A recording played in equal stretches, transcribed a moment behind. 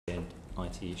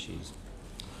IT issues.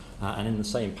 And in the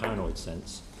same paranoid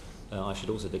sense, I should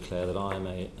also declare that I am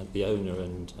the owner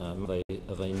and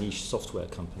of a niche software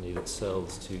company that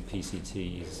sells to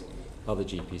PCTs, other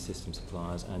GP system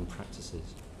suppliers and practices.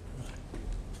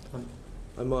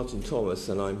 I'm Martin Thomas,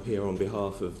 and I'm here on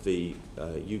behalf of the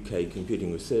UK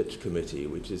Computing Research Committee,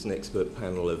 which is an expert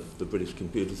panel of the British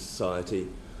Computer Society,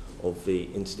 of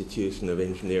the Institution of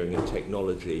Engineering and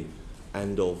Technology,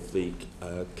 and of the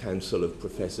Council of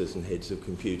Professors and Heads of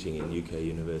Computing in UK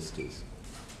universities.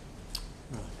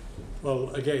 Right. Well,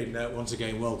 again, once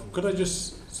again, welcome. Could I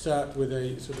just start with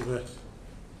a sort of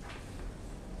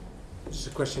just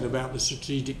a question about the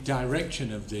strategic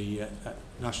direction of the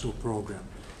national programme?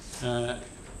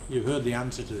 You've heard the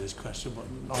answer to this question,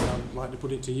 but I'd like to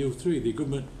put it to you three. The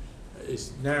government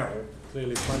is now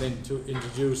clearly planning to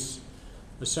introduce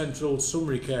a central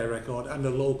summary care record and a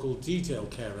local detailed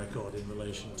care record in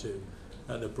relation to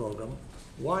the programme.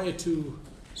 Why are two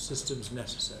systems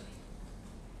necessary?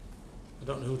 I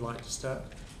don't know who'd like to start.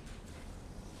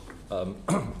 Well,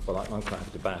 I'm quite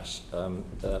happy to bash.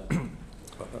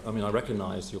 I mean, I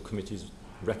recognise your committee's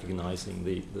recognising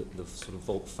the sort of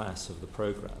volte-face of the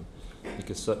programme,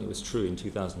 because certainly it was true in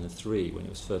 2003 when it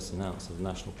was first announced as a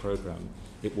national programme.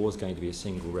 It was going to be a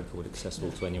single record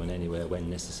accessible to anyone, anywhere, when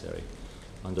necessary,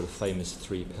 under the famous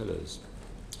 3 pillars.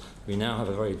 We now have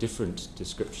a very different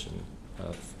description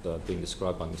being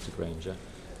described by Mr. Granger,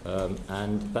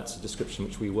 and that's a description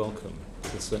which we welcome,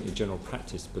 because certainly general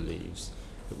practice believes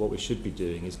that what we should be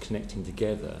doing is connecting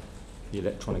together the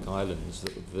electronic islands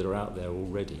that are out there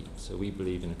already. So we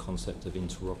believe in a concept of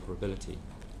interoperability.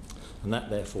 And that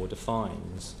therefore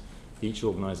defines each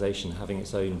organisation having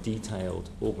its own detailed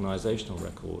organisational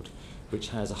record, which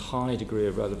has a high degree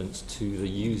of relevance to the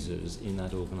users in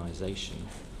that organisation,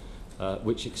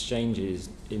 which exchanges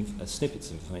snippets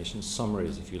of information,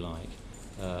 summaries if you like,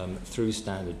 through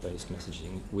standard-based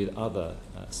messaging with other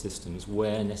systems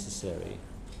where necessary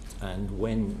and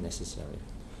when necessary.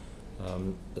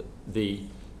 The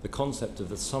concept of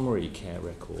the summary care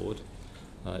record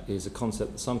is a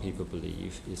concept that some people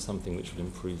believe is something which would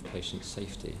improve patient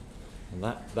safety. And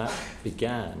that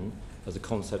began as a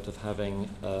concept of having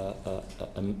a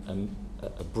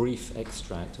brief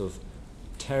extract of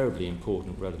terribly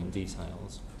important relevant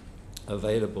details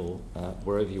available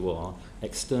wherever you are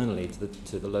externally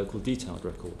to the local detailed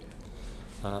record.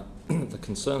 The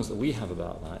concerns that we have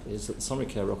about that is that the summary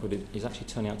care record is actually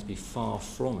turning out to be far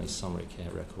from a summary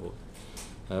care record.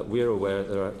 We are aware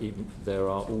that there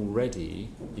are already,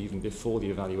 even before the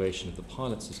evaluation of the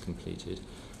pilots is completed,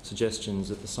 suggestions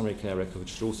that the summary care record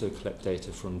should also collect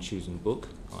data from choose and book,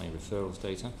 i.e. referrals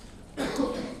data,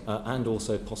 and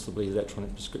also possibly the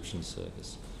electronic prescription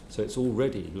service. So it's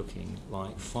already looking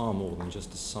like far more than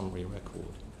just a summary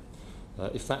record.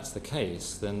 If that's the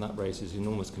case, then that raises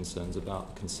enormous concerns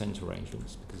about consent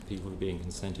arrangements, because people are being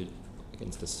consented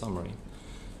against a summary.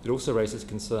 It also raises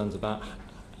concerns about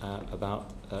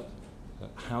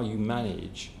how you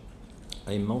manage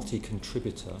a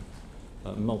multi-contributor,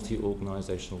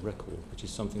 multi-organisational record, which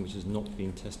is something which has not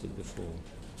been tested before.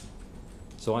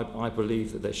 So I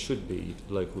believe that there should be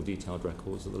local detailed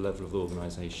records at the level of the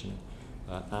organisation,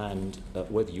 and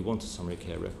whether you want a summary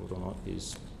care record or not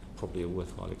is probably a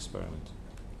worthwhile experiment.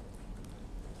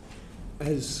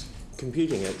 As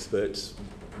computing experts,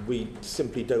 we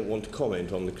simply don't want to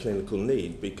comment on the clinical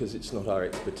need because it's not our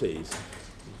expertise.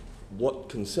 What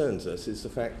concerns us is the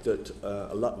fact that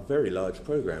a very large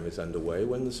programme is underway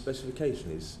when the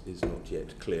specification is not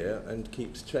yet clear and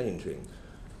keeps changing.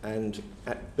 And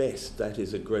at best, that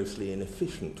is a grossly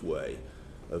inefficient way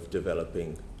of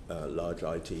developing large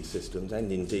IT systems,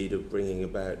 and indeed of bringing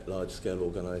about large-scale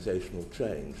organisational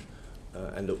change.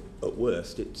 And at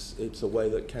worst, it's a way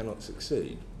that cannot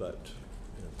succeed, but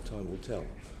time will tell.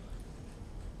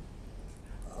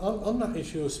 On that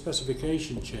issue of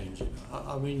specification changing,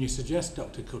 I mean, you suggest,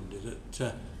 Dr. Cundy,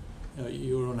 that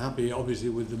you were unhappy, obviously,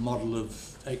 with the model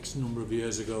of X number of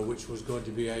years ago, which was going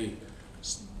to be a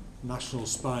national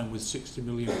spine with 60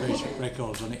 million patient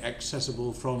records on it,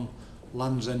 accessible from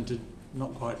Land's End to,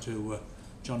 not quite to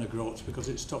John O'Groats, because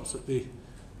it stops at the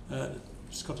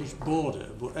Scottish border,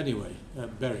 but anyway,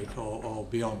 Berwick or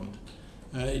beyond.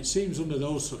 It seems under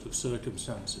those sort of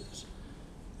circumstances,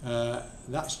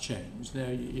 that's changed. Now,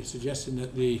 you're suggesting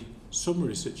that the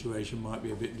summary situation might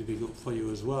be a bit difficult for you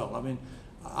as well. I mean,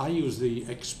 I use the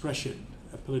expression,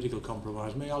 a political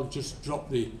compromise. Maybe I'll just drop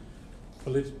the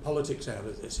politics out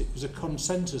of this. It was a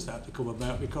consensus that had to come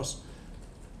about because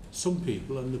some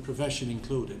people, and the profession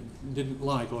included, didn't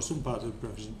like, or some parts of the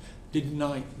profession, didn't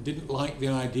like the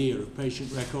idea of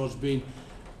patient records being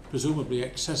presumably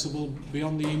accessible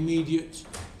beyond the immediate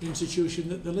institution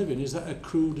that they live in. Is that a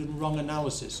crude and wrong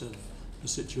analysis of the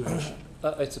situation?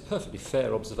 It's a perfectly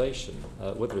fair observation.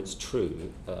 Whether it's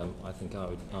true, I think I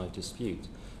would dispute.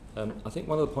 I think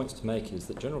one of the points to make is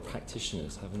that general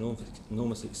practitioners have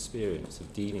enormous experience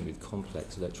of dealing with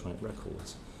complex electronic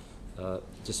records.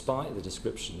 Despite the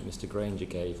description that Mr. Granger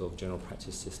gave of general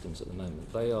practice systems at the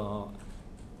moment, they are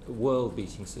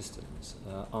world-beating systems.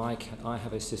 I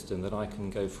have a system that I can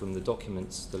go from the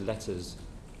documents, the letters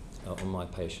on my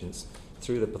patients,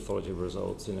 through the pathology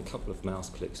results in a couple of mouse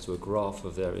clicks to a graph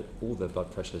of all their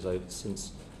blood pressures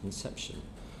since inception.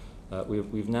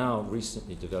 We've now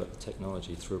recently developed the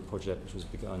technology through a project which was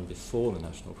begun before the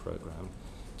national programme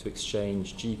to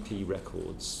exchange GP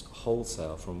records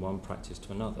wholesale from one practice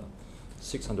to another.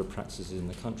 600 practices in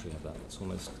the country have that. That's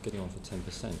almost getting on for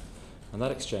 10%. And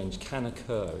that exchange can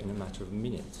occur in a matter of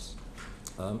minutes.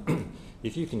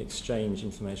 If you can exchange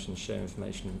information, share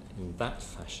information in that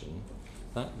fashion,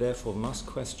 that therefore must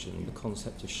question the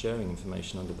concept of sharing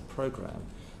information under the programme,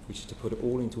 which is to put it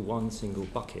all into one single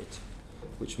bucket,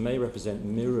 which may represent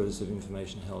mirrors of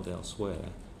information held elsewhere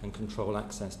and control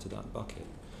access to that bucket.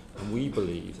 And we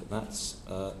believe that that's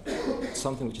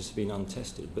something which has been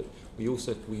untested, but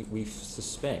we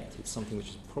suspect it's something which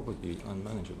is probably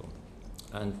unmanageable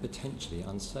and potentially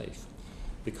unsafe.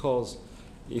 Because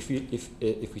if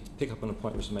we pick up on a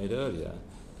point which was made earlier,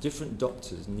 different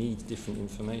doctors need different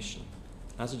information.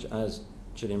 As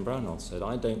Gillian Brownell said,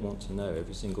 I don't want to know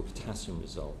every single potassium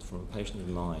result from a patient of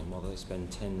mine while they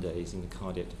spend 10 days in the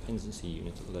cardiac dependency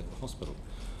unit at the local hospital.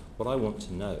 What I want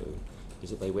to know is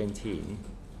that they went in,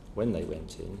 when they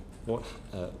went in, what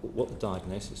the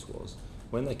diagnosis was,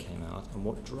 when they came out, and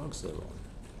what drugs they're on.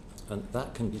 And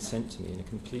that can be sent to me in a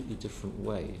completely different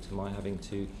way to my having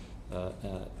to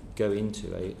go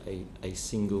into a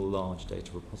single large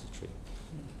data repository.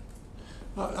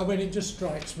 I mean, it just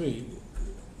strikes me,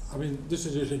 I mean, this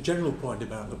is a general point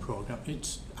about the programme.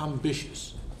 It's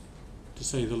ambitious, to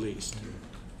say the least.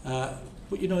 But,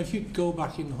 you know, if you go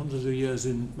back in hundreds of years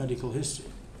in medical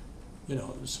history, you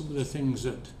know, some of the things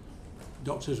that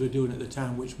doctors were doing at the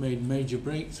time which made major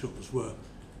breakthroughs were,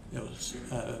 you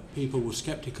know, people were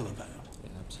sceptical about. Yeah,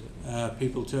 absolutely.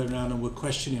 People turned around and were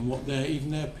questioning what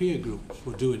even their peer groups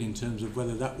were doing in terms of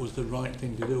whether that was the right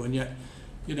thing to do. And yet,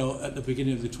 you know, at the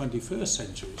beginning of the 21st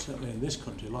century, certainly in this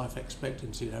country, life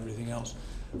expectancy and everything else,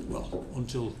 well,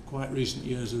 until quite recent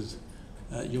years with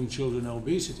young children and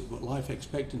obesity, but life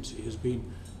expectancy has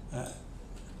been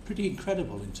pretty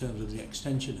incredible in terms of the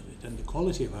extension of it, and the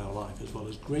quality of our life as well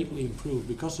has greatly improved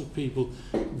because of people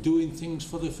doing things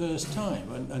for the first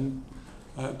time. And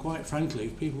quite frankly,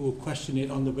 if people will question it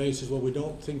on the basis, well, we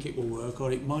don't think it will work,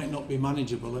 or it might not be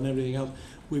manageable and everything else,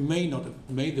 we may not have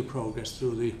made the progress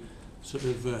through the sort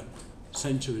of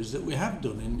centuries that we have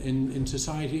done in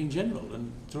society in general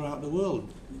and throughout the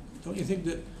world. Don't you think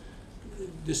that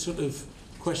this sort of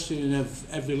questioning of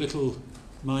every little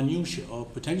minutiae, or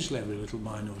potentially every little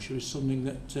minutiae, is something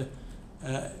that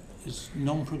is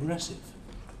non-progressive?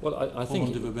 Well, I think,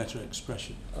 for want of a better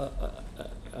expression.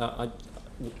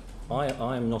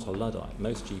 I am not a Luddite.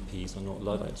 Most GPs are not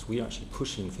Luddites. We are actually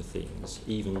pushing for things,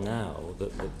 even now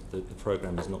that the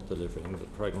programme is not delivering the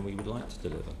programme we would like to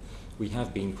deliver. We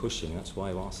have been pushing, that's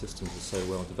why our systems are so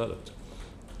well developed.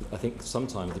 I think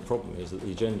sometimes the problem is that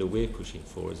the agenda we're pushing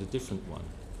for is a different one.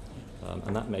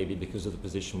 And that may be because of the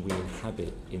position we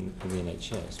inhabit in the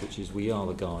NHS, which is we are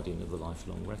the guardian of the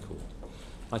lifelong record.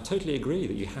 I totally agree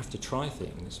that you have to try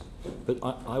things, but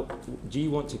do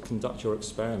you want to conduct your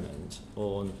experiment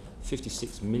on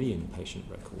 56 million patient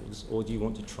records, or do you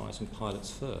want to try some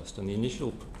pilots first? And the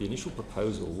initial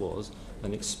proposal was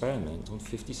an experiment on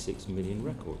 56 million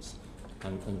records,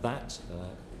 and that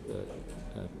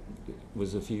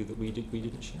was a view that we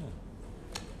didn't share.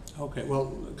 Okay,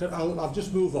 well, I'll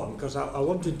just move on, because I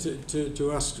wanted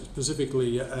to ask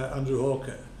specifically Andrew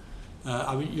Hawker.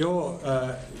 I mean,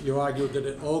 you argued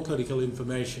that all clinical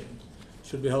information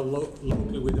should be held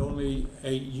locally with only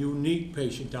a unique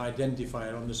patient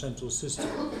identifier on the central system.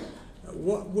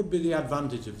 What would be the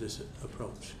advantage of this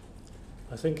approach?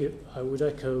 I think I would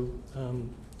echo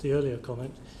the earlier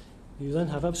comment. You then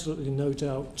have absolutely no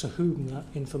doubt to whom that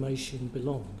information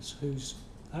belongs, who's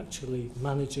actually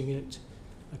managing it,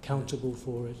 accountable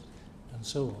for it, and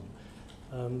so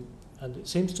on. And it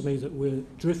seems to me that we're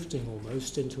drifting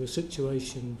almost into a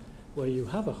situation where you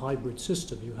have a hybrid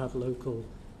system, you have local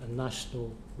and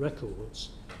national records.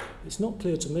 It's not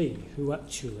clear to me who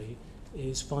actually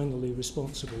is finally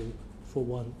responsible for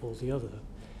one or the other.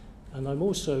 And I'm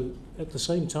also, at the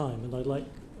same time, and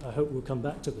I hope we'll come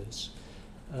back to this,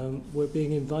 we're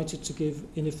being invited to give,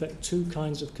 in effect, two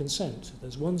kinds of consent.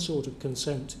 There's one sort of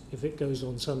consent if it goes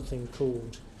on something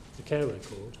called the care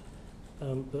record,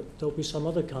 but there'll be some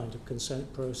other kind of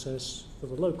consent process for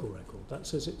the local record.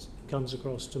 That's as it comes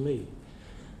across to me.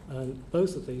 And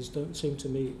both of these don't seem to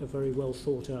me a very well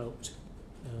thought out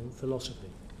philosophy.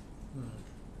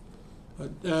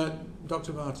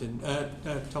 Dr. Martin,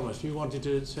 Thomas, you wanted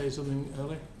to say something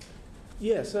earlier?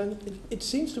 Yes, and it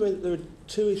seems to me that there are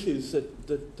two issues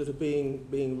that are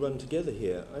being run together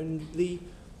here. And the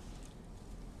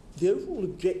overall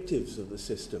objectives of the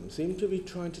system seem to be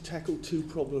trying to tackle two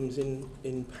problems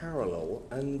in parallel,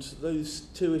 and those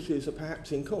two issues are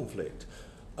perhaps in conflict.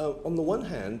 On the one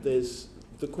hand, there's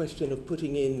the question of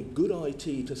putting in good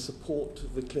IT to support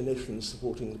the clinicians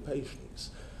supporting the patients.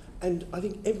 And I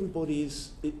think everybody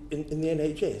in the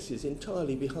NHS is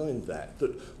entirely behind that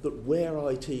where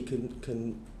IT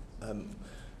can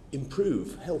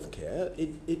improve healthcare,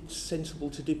 it's sensible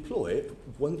to deploy it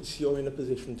once you're in a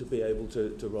position to be able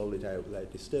to roll it out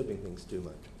without disturbing things too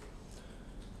much.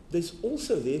 There's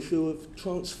also the issue of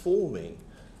transforming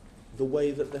the way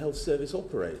that the health service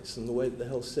operates and the way that the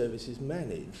health service is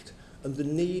managed, and the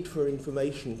need for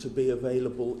information to be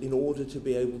available in order to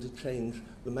be able to change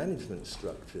the management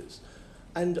structures.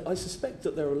 And I suspect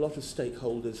that there are a lot of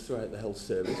stakeholders throughout the health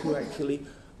service who actually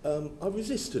are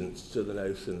resistant to the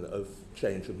notion of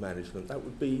change of management. That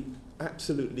would be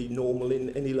absolutely normal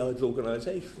in any large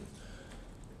organisation.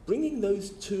 Bringing those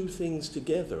two things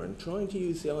together and trying to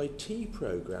use the IT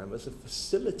programme as a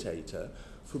facilitator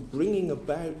for bringing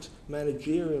about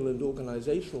managerial and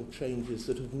organisational changes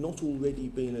that have not already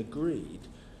been agreed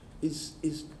is,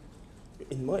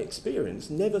 in my experience,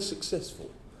 never successful.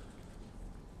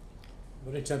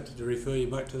 I'm very tempted to refer you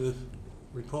back to the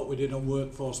report we did on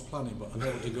workforce planning, but I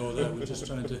don't want to go there. We're just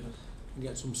trying to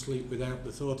get some sleep without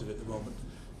the thought of it at the moment.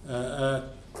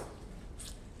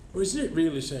 Or isn't it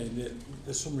really saying that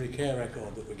the summary care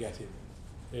record that we're getting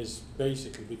is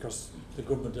basically because the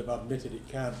government have admitted it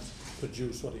can't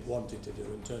produce what it wanted to do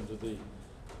in terms of the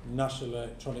national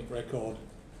electronic record,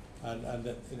 and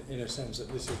that in a sense that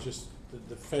this is just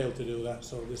they failed to do that,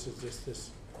 so this is just this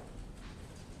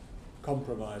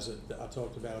compromise that I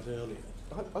talked about earlier.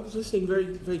 I was listening very,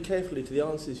 very carefully to the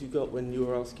answers you got when you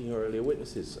were asking your earlier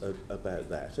witnesses about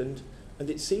that, and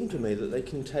it seemed to me that they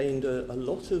contained a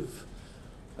lot of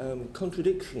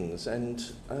contradictions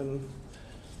and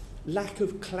lack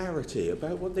of clarity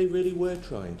about what they really were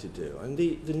trying to do. And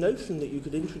the notion that you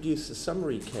could introduce a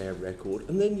summary care record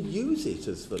and then use it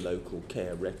as the local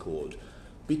care record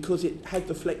because it had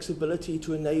the flexibility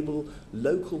to enable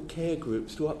local care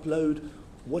groups to upload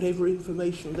whatever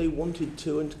information they wanted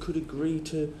to and could agree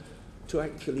to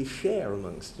actually share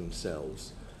amongst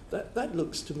themselves. That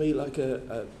looks to me like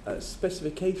a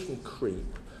specification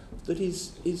creep that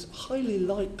is highly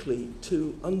likely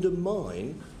to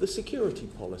undermine the security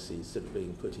policies that are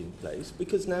being put in place,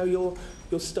 because now you're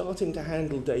starting to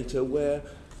handle data where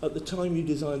at the time you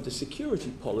designed the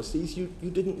security policies you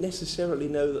didn't necessarily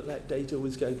know that data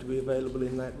was going to be available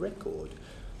in that record.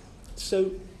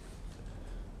 So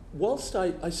whilst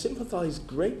I sympathise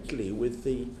greatly with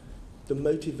the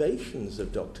motivations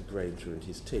of Dr. Granger and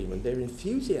his team and their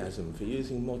enthusiasm for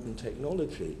using modern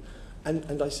technology,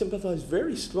 and I sympathise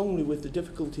very strongly with the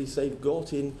difficulties they've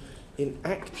got in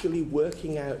actually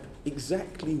working out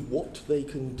exactly what they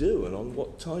can do and on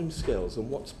what timescales and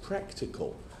what's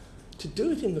practical. To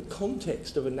do it in the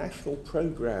context of a national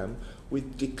programme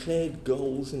with declared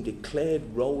goals and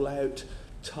declared rollout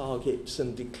targets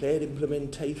and declared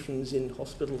implementations in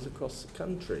hospitals across the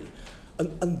country,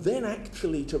 and then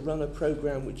actually to run a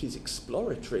programme which is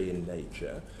exploratory in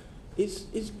nature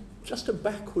is just a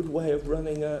backward way of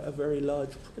running a very large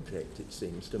project, it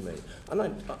seems to me. And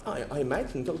I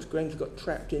imagine Dr. Granger got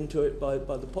trapped into it by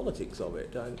the politics of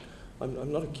it.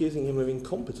 I'm not accusing him of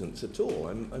incompetence at all.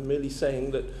 I'm merely saying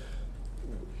that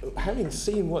having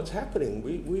seen what's happening,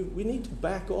 we need to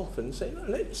back off and say, no,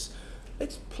 let's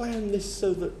plan this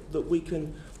so that we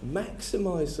can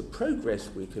maximise the progress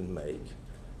we can make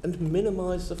and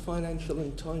minimise the financial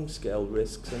and timescale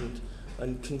risks and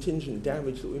contingent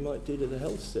damage that we might do to the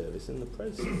health service in the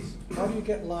process. How do you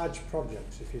get large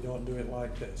projects if you don't do it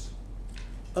like this?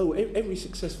 Oh, every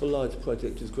successful large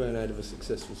project has grown out of a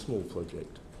successful small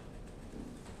project.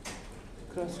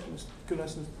 Could I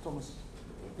ask Thomas?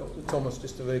 Dr. Thomas,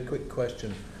 just a very quick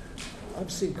question.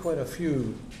 I've seen quite a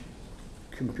few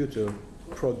computer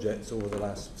projects over the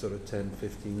last sort of 10,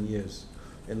 15 years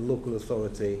in local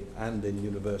authority and in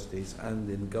universities and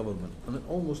in government, and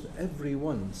almost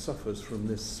everyone suffers from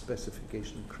this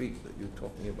specification creep that you're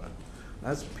talking about.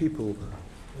 As people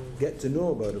get to know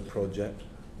about a project,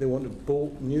 They want to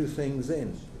bolt new things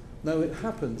in. Now, it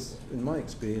happens, in my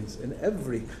experience, in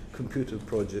every computer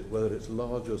project, whether it's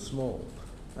large or small.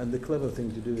 And the clever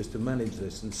thing to do is to manage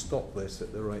this and stop this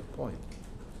at the right point.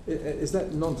 Is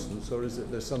that nonsense, or is it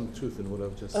there's some truth in what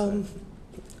I've just said?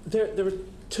 There are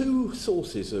two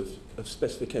sources of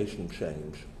specification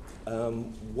change.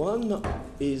 One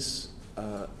is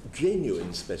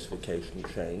genuine specification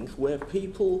change, where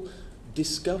people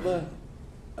discover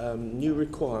new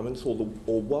requirements, or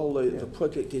while the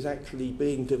project is actually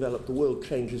being developed, the world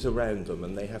changes around them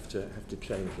and they have to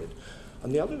change it.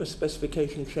 And the other are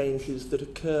specification changes that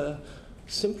occur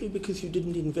simply because you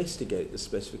didn't investigate the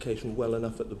specification well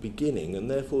enough at the beginning,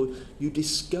 and therefore you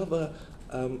discover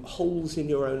holes in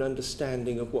your own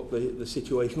understanding of what the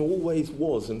situation always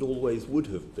was and always would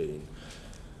have been.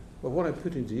 Well, what I'm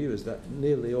putting to you is that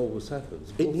nearly always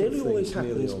happens. It nearly always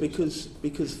happens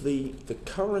because the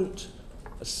current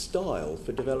style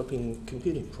for developing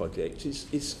computing projects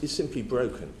is simply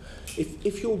broken.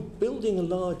 If you're building a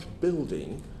large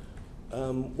building,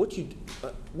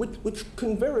 which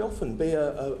can very often be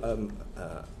an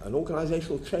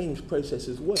organisational change process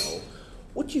as well,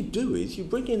 what you do is you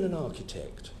bring in an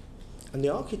architect, and the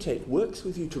architect works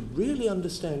with you to really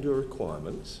understand your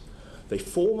requirements. They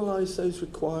formalise those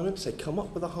requirements, they come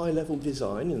up with a high-level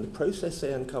design. In the process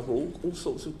they uncover all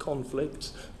sorts of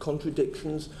conflicts,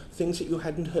 contradictions, things that you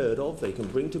hadn't heard of. They can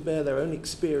bring to bear their own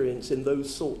experience in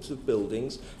those sorts of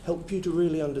buildings, help you to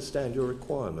really understand your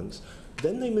requirements.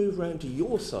 Then they move round to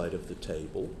your side of the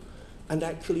table and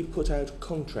actually put out a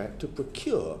contract to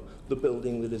procure the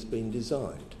building that has been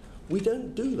designed. We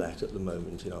don't do that at the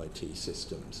moment in IT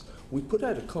systems. We put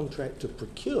out a contract to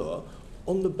procure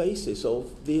on the basis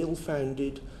of the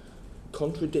ill-founded,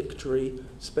 contradictory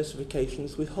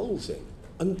specifications with holes in.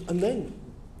 And then,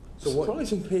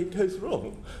 surprisingly, it goes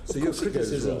wrong. So your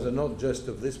criticisms are not just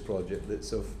of this project,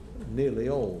 it's of nearly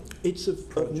all. It's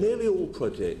of nearly all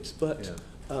projects, but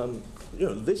you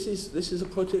know, this is a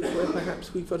project where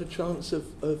perhaps we've got a chance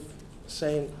of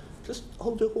saying, just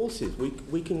hold your horses.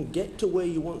 We can get to where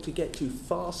you want to get to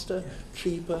faster,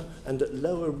 cheaper, and at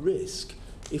lower risk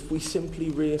if we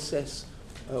simply reassess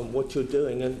what you're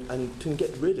doing and can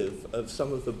get rid of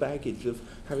some of the baggage of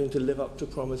having to live up to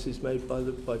promises made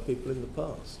by people in the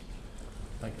past.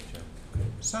 Thank you, Chair. Okay.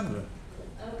 Sandra.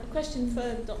 A question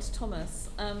for Dr. Thomas.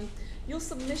 Your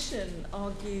submission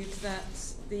argued that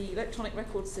the electronic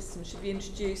record system should be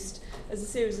introduced as a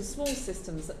series of small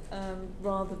systems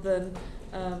rather than,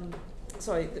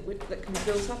 that can be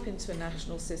built up into a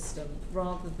national system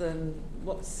rather than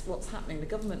what's happening. The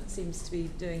government seems to be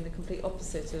doing the complete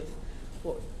opposite of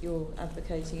what you're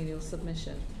advocating in your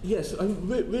submission. Yes,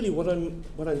 really what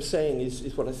I'm saying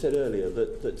is what I said earlier,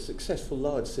 that successful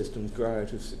large systems grow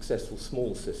out of successful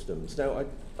small systems. Now,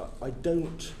 I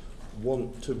don't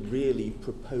want to really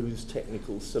propose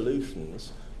technical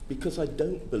solutions because I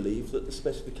don't believe that the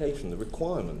specification, the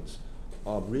requirements,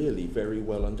 are really very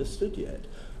well understood yet.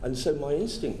 And so my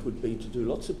instinct would be to do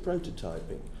lots of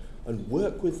prototyping and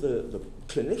work with the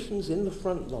clinicians in the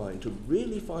front line to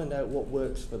really find out what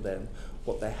works for them,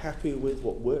 what they're happy with,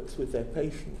 what works with their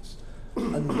patients,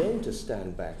 and then to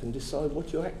stand back and decide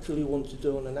what you actually want to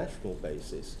do on a national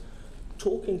basis.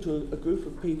 Talking to a group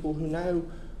of people who now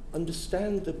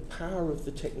understand the power of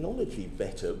the technology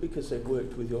better because they've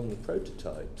worked with you on the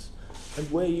prototypes,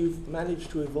 and where you've managed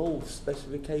to evolve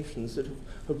specifications that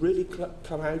have really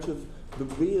come out of the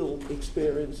real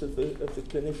experience of the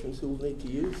clinicians who will need to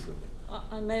use them.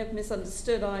 I may have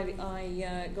misunderstood.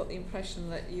 I got the impression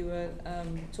that you were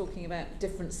talking about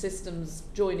different systems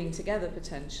joining together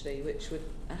potentially, which would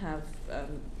have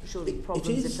surely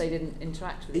problems if they didn't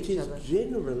interact with each other. It is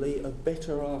generally a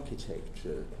better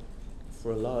architecture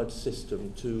for a large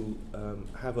system to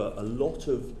have a lot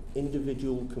of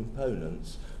individual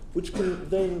components which can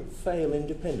then fail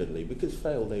independently, because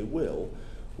fail they will,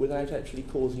 without actually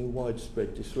causing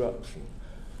widespread disruption.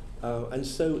 And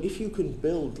so if you can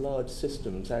build large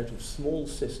systems out of small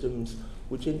systems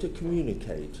which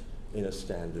intercommunicate in a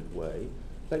standard way,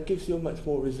 that gives you a much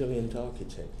more resilient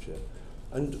architecture.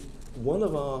 And one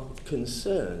of our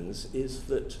concerns is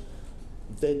that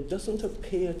there doesn't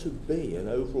appear to be an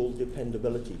overall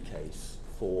dependability case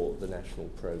for the national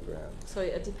programme.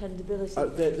 Sorry, a dependability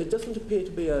there doesn't appear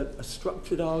to be a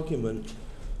structured argument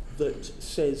that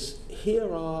says,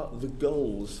 here are the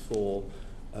goals for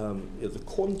the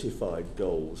quantified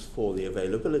goals for the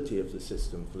availability of the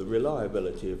system, for the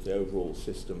reliability of the overall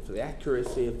system, for the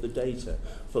accuracy of the data,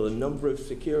 for the number of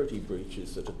security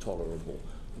breaches that are tolerable,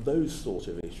 those sort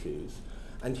of issues.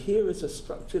 And here is a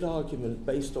structured argument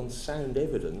based on sound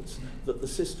evidence that the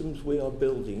systems we are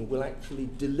building will actually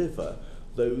deliver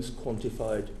those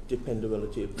quantified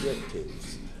dependability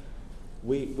objectives.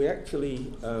 We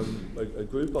actually, a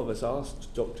group of us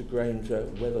asked Dr. Granger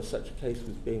whether such a case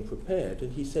was being prepared,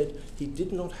 and he said he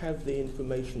did not have the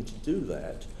information to do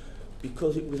that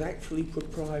because it was actually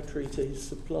proprietary to his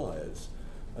suppliers,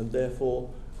 and therefore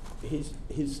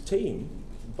his team,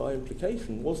 by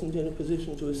implication, wasn't in a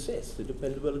position to assess the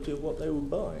dependability of what they were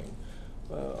buying.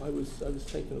 I was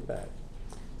taken aback.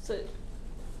 So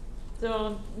there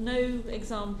are no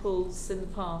examples in the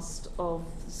past of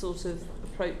the sort of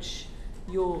approach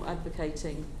you're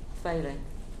advocating failing?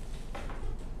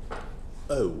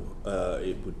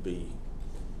 It would be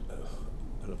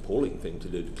an appalling thing to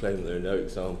do to claim there are no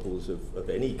examples of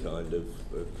any kind of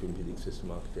computing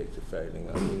system architecture failing.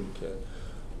 I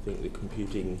think the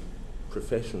computing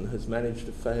profession has managed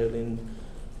to fail in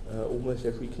almost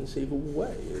every conceivable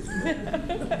way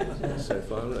so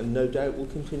far, and no doubt will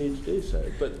continue to do so.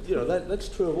 But you know, that's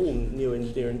true of all new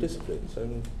engineering disciplines.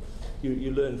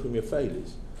 You learn from your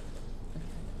failures.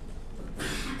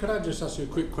 Could I just ask you a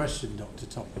quick question, Dr.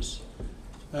 Thomas?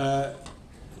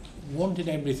 Wanting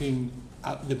everything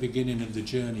at the beginning of the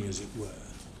journey, as it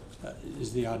were,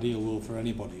 is the ideal world for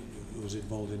anybody who's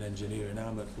involved in engineering.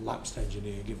 I'm a lapsed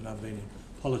engineer, given I've been in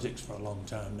politics for a long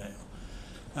time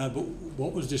now. But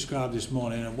what was described this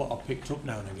morning, and what I picked up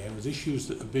now and again, was issues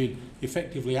that have been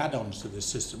effectively add-ons to this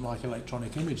system, like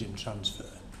electronic imaging transfer,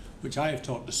 which I have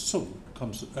talked to some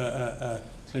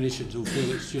clinicians who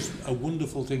feel it's just a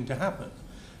wonderful thing to happen.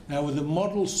 Now, with the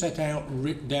model set out and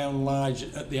written down large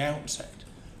at the outset,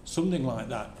 something like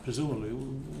that presumably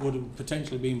would have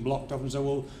potentially been blocked off and said,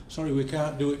 well, sorry, we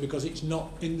can't do it because it's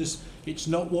not in this, it's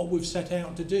not what we've set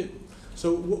out to do.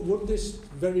 So would this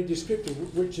very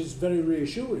descriptive, which is very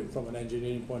reassuring from an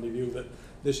engineering point of view, that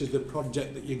this is the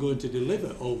project that you're going to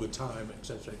deliver over time,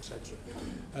 etc., etc.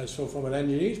 So from an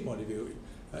engineer's point of view,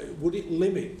 would it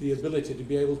limit the ability to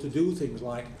be able to do things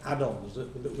like add-ons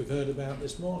that we've heard about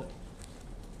this morning?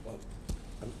 Well,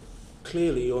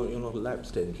 clearly you're not a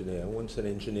lapsed engineer. Once an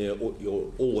engineer,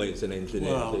 you're always an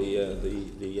engineer. Well,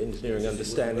 the engineering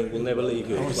understanding will never leave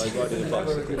you. It's like riding a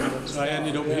bicycle. I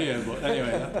ended up here, but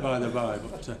anyway, that by the by.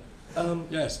 But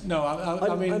yes, no,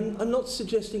 I mean, I'm not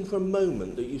suggesting for a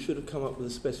moment that you should have come up with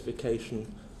a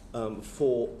specification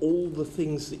for all the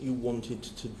things that you wanted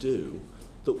to do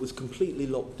that was completely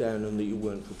locked down and that you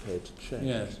weren't prepared to change.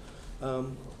 Yes.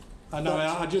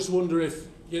 I just wonder if,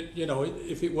 you know,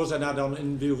 if it was an add-on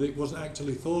in view that it wasn't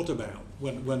actually thought about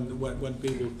when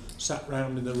people sat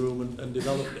round in the room and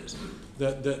developed this,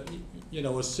 that you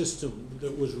know, a system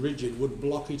that was rigid would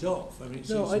block it off. I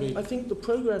mean, I think the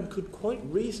programme could quite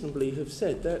reasonably have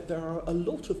said that there are a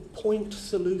lot of point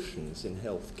solutions in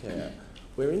healthcare.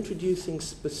 We're introducing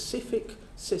specific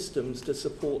systems to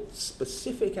support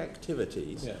specific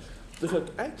activities that are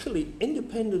actually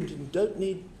independent and don't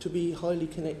need to be highly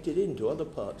connected into other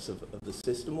parts of the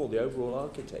system or the overall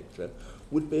architecture,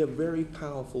 would be a very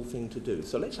powerful thing to do.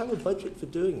 So let's have a budget for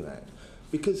doing that,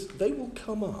 because they will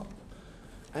come up.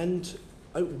 And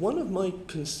one of my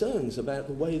concerns about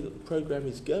the way that the programme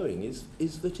is going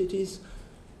is that it is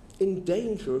in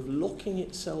danger of locking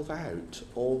itself out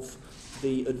of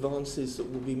the advances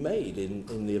that will be made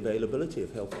in the availability of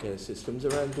healthcare systems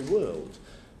around the world.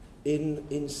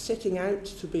 In setting out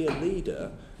to be a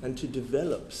leader and to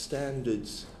develop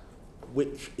standards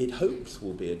which it hopes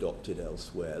will be adopted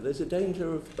elsewhere, there's a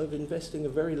danger of investing a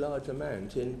very large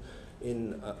amount in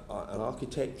an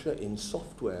architecture, in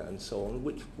software and so on,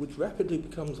 which rapidly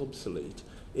becomes obsolete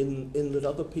in that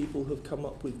other people have come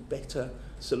up with better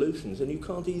solutions, and you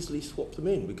can't easily swap them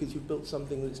in because you've built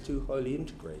something that's too highly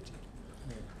integrated.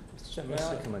 Mr. Chairman, may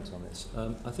I comment on this?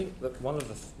 I think that one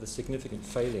of the significant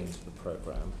failings of the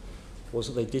programme was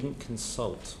that they didn't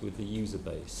consult with the user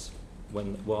base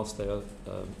whilst they are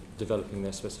developing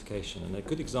their specification. And a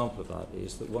good example of that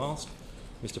is that whilst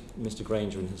Mr.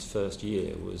 Granger in his first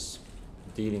year was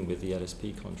dealing with the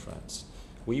LSP contracts,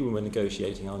 we were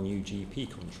negotiating our new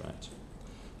GP contract.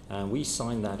 And we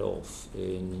signed that off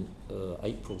in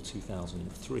April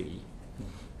 2003.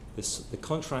 The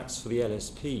contracts for the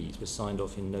LSPs were signed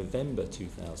off in November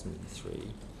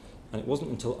 2003. And it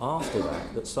wasn't until after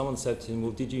that someone said to him,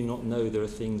 well, did you not know there are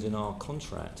things in our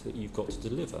contract that you've got to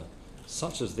deliver,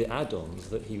 such as the add-ons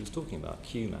that he was talking about,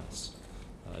 QMAS,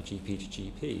 GP to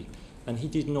GP, and he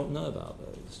did not know about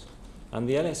those. And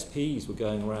the LSPs were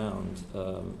going around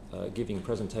giving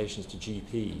presentations to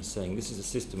GPs saying, this is a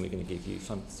system we're going to give you,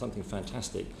 something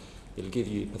fantastic, it'll give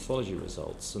you pathology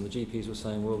results. And the GPs were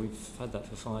saying, well, we've had that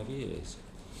for 5 years.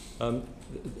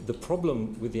 The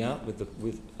problem with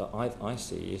I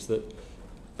see is that,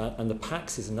 and the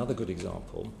PACS is another good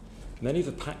example, Many of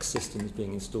the PACS systems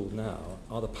being installed now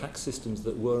are the PACS systems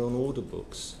that were on order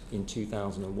books in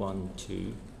 2001, 2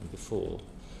 and before,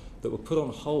 that were put on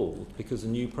hold because a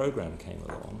new program came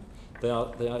along. They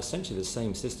are essentially the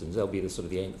same systems. They'll be the sort of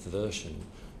the 8th version,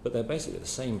 but they're basically the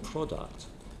same product,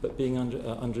 but being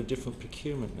under a different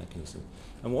procurement mechanism.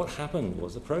 And what happened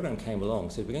was the program came along,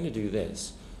 said we're going to do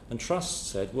this, and trusts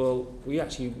said, well, we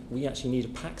actually need a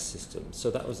PACS system.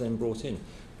 So that was then brought in.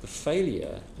 The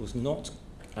failure was not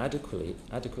adequately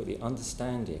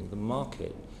understanding the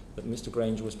market that Mr.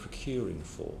 Granger was procuring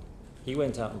for. He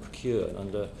went out and procured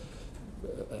under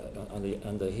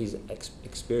his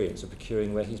experience of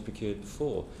procuring where he's procured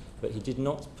before, but he did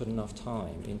not put enough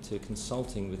time into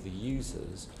consulting with the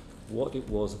users what it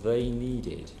was they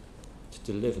needed to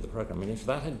deliver the program. And if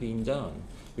that had been done,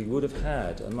 we would have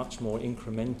had a much more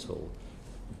incremental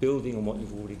building on what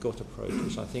you've already got approach,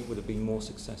 which I think would have been more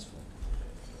successful.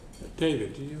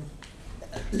 David, do you?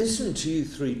 Listening to you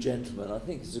three gentlemen, I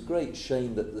think it's a great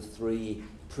shame that the three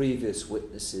previous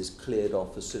witnesses cleared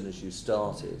off as soon as you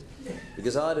started,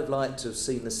 because I'd have liked to have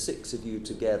seen the six of you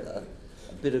together,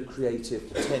 a bit of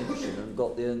creative tension, and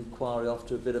got the inquiry off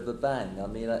to a bit of a bang. I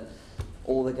mean,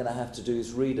 all they're going to have to do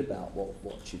is read about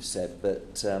what you've said,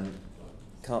 but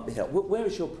can't be helped. Where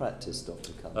is your practice,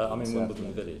 Dr. Cunningham? I'm in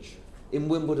Wimbledon Village. In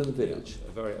Wimbledon Village?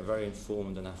 Yeah, a very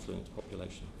informed and affluent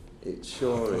population. It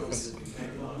sure is.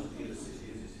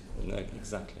 No,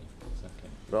 exactly.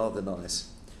 Rather nice.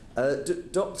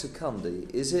 Dr. Cundy,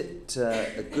 is it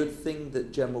a good thing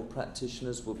that general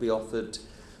practitioners will be offered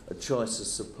a choice of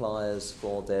suppliers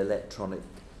for their electronic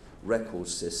record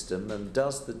system, and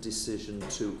does the decision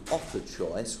to offer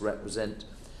choice represent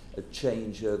a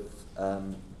change of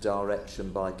direction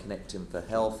by Connecting for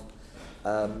Health,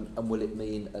 and will it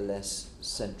mean a less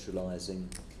centralising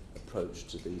approach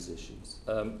to these issues?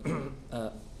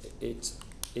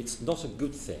 It's not a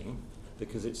good thing,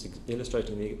 because it's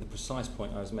illustrating the precise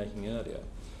point I was making earlier.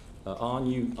 Our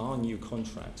new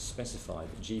contracts specified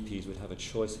that GPs would have a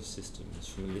choice of systems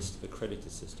from a list of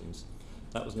accredited systems.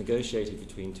 That was negotiated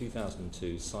between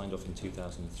 2002, signed off in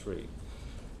 2003. In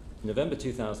November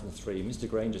 2003, Mr.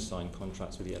 Granger signed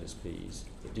contracts with the LSPs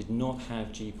that did not have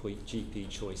GP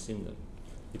choice in them.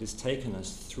 It has taken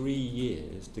us 3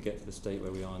 years to get to the state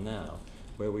where we are now,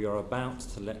 where we are about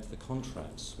to let the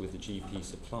contracts with the GP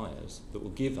suppliers that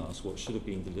will give us what should have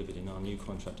been delivered in our new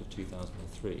contract of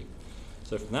 2003.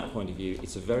 So from that point of view,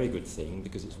 it's a very good thing,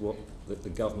 because it's what the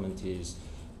government is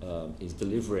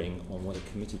delivering on what it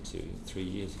committed to 3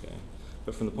 years ago.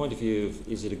 But from the point of view of,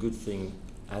 is it a good thing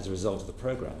as a result of the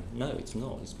programme? No, it's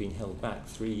not. It's been held back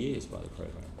 3 years by the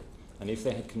programme. And if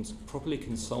they had properly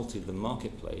consulted the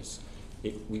marketplace,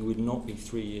 we would not be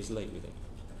 3 years late with it.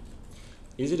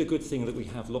 Is it a good thing that we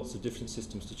have lots of different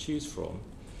systems to choose from?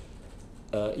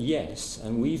 Yes,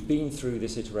 and we've been through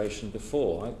this iteration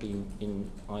before. I've been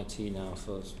in IT now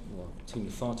for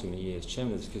far too many years,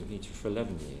 chairman of this committee for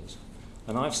 11 years,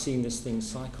 and I've seen this thing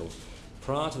cycle.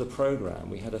 Prior to the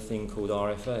programme, we had a thing called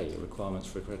RFA, Requirements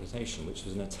for Accreditation, which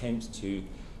was an attempt to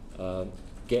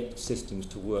get systems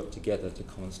to work together to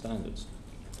common standards.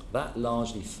 That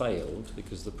largely failed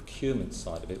because the procurement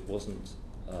side of it wasn't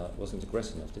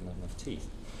aggressive enough, didn't have enough teeth.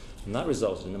 And that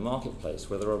resulted in a marketplace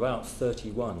where there are about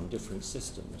 31 different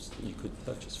systems that you could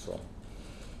purchase from.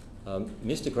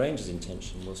 Mr. Granger's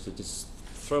intention was to just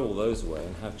throw all those away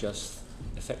and have just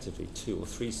effectively 2 or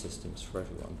 3 systems for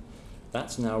everyone.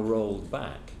 That's now rolled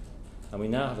back, and we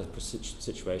now have a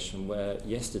situation where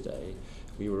yesterday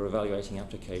we were evaluating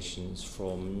applications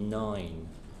from 9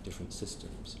 different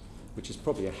systems, which is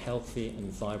probably a healthy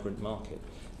and vibrant market.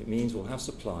 It means we'll have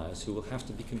suppliers who will have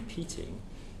to be competing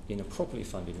in a properly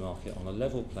funded market on a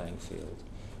level playing field,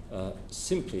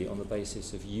 simply on the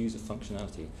basis of user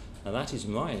functionality. And that is,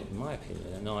 in my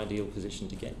opinion, an ideal position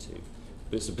to get to.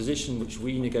 But it's a position which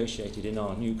we negotiated in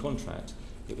our new contract.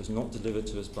 It was not delivered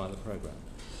to us by the programme.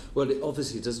 Well, it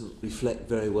obviously doesn't reflect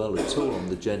very well at all on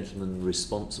the gentleman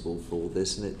responsible for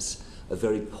this, and it's a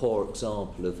very poor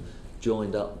example of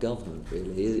joined-up government,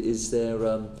 really. Is there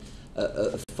a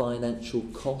financial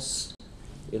cost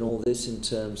in all this in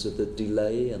terms of the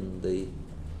delay and the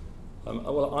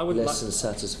less than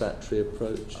satisfactory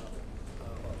approach?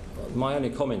 My only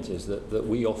comment is that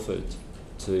we offered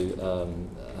to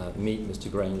meet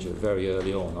Mr. Granger very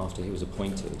early on after he was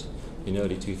appointed in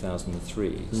early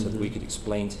 2003, so that we could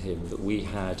explain to him that we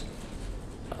had,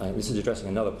 this is addressing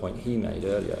another point he made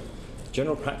earlier,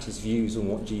 general practice views on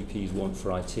what GPs want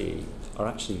for IT are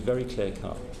actually very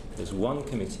clear-cut. There's one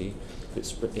committee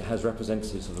that has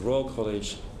representatives of the Royal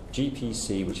College,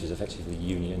 GPC, which is effectively the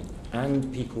union,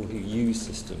 and people who use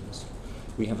systems.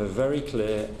 We have a very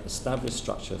clear, established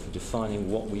structure for defining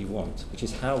what we want, which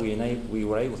is how we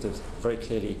were able to very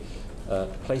clearly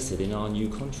place it in our new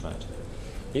contract.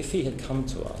 If he had come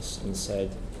to us and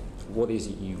said, what is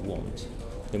it you want,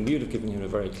 then we would have given him a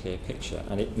very clear picture,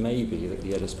 and it may be that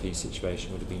the LSP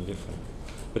situation would have been different.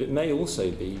 But it may also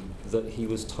be that he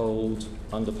was told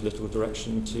under political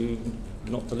direction to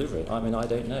not deliver it. I mean, I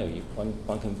don't know.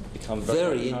 One can become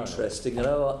very interesting. You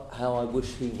know how I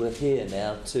wish he were here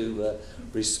now to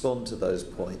respond to those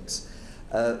points.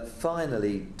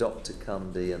 Finally, Dr.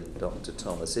 Cundy and Dr.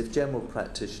 Thomas, if general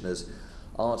practitioners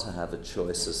are to have a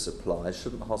choice of supply,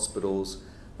 shouldn't hospitals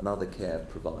and other care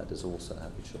providers also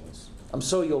have a choice? I'm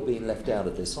sorry you're being left out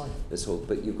of this whole,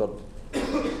 but you've got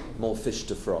more fish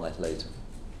to fry later.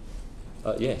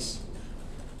 Yes.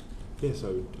 Yes,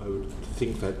 I would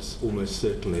think that's almost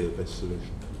certainly the best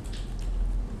solution.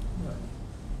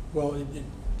 Well, it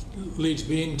leads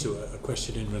me into a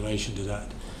question in relation to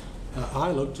that.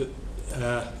 I looked at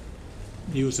the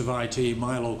use of IT in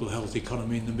my local health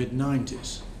economy in the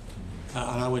mid-90s.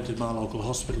 And I went to my local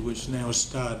hospital, which now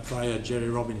starred via Jerry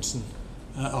Robinson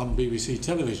on BBC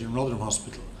television, Rotherham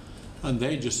Hospital. And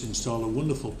they just installed a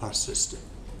wonderful pass system.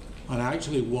 And I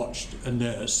actually watched a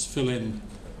nurse fill in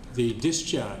the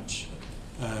discharge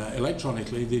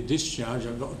electronically, the discharge.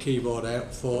 I got a keyboard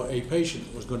out for a patient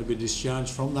that was going to be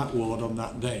discharged from that ward on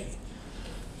that day.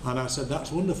 And I said,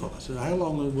 that's wonderful. I said, how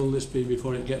long will this be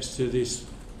before it gets to this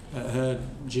her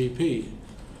GP?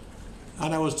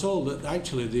 And I was told that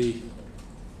actually the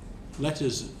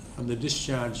letters and the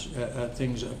discharge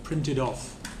things are printed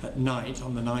off at night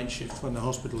on the night shift when the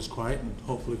hospital's quiet and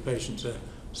hopefully patients are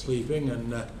sleeping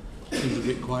and things are a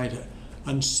bit quieter,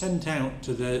 and sent out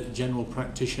to the general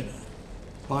practitioner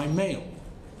by mail.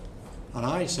 And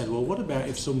I said, well, what about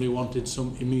if somebody wanted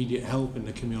some immediate help in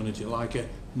the community, like a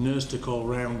nurse to call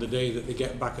round the day that they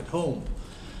get back at home?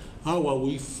 Oh, well,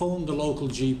 we phoned the local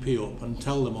GP up and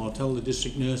tell them, or tell the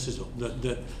district nurses up,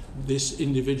 that this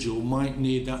individual might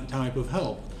need that type of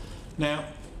help. Now,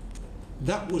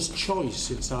 that was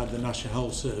choice inside the National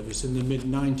Health Service in the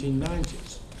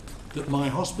mid-1990s, that my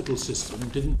hospital system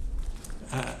didn't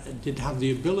have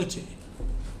the ability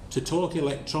to talk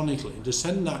electronically, to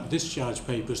send that discharge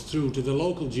papers through to the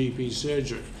local GP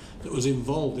surgery that was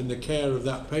involved in the care of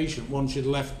that patient once you'd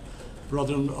left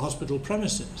Rotherham Hospital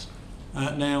premises.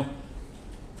 Now,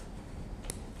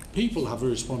 people have a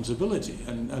responsibility,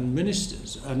 and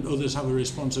ministers and others have a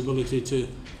responsibility to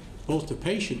both to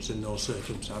patients in those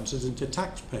circumstances and to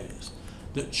taxpayers,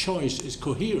 that choice is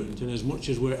coherent in as much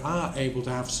as we are able to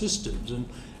have systems and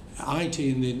IT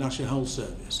in the National Health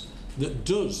Service that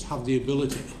does have the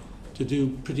ability to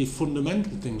do pretty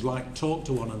fundamental things like talk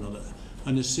to one another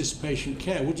and assist patient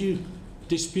care. Would you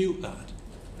dispute that?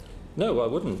 No, I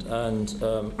wouldn't.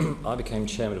 And I became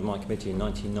chairman of my committee in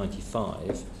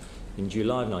 1995. In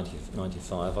July of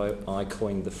 1995, I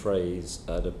coined the phrase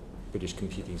at a British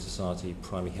Computing Society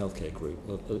primary healthcare group,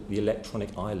 the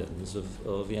electronic islands of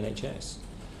the NHS.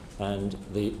 And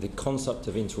the concept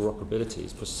of interoperability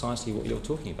is precisely what you're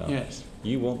talking about. Yes.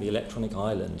 You want the electronic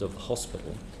island of the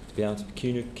hospital to be able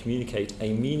to communicate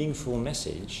a meaningful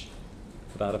message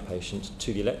about a patient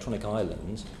to the electronic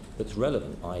island that's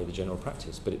relevant, i.e. the general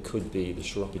practice, but it could be the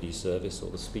chiropody service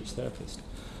or the speech therapist.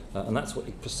 And that's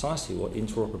precisely what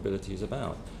interoperability is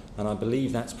about. And I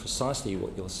believe that's precisely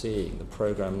what you're seeing the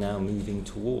programme now moving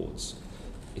towards.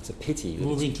 It's a pity that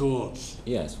moving towards.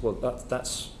 Yes, well,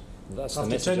 that's the after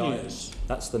message. 10 years.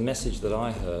 That's the message that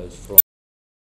I heard from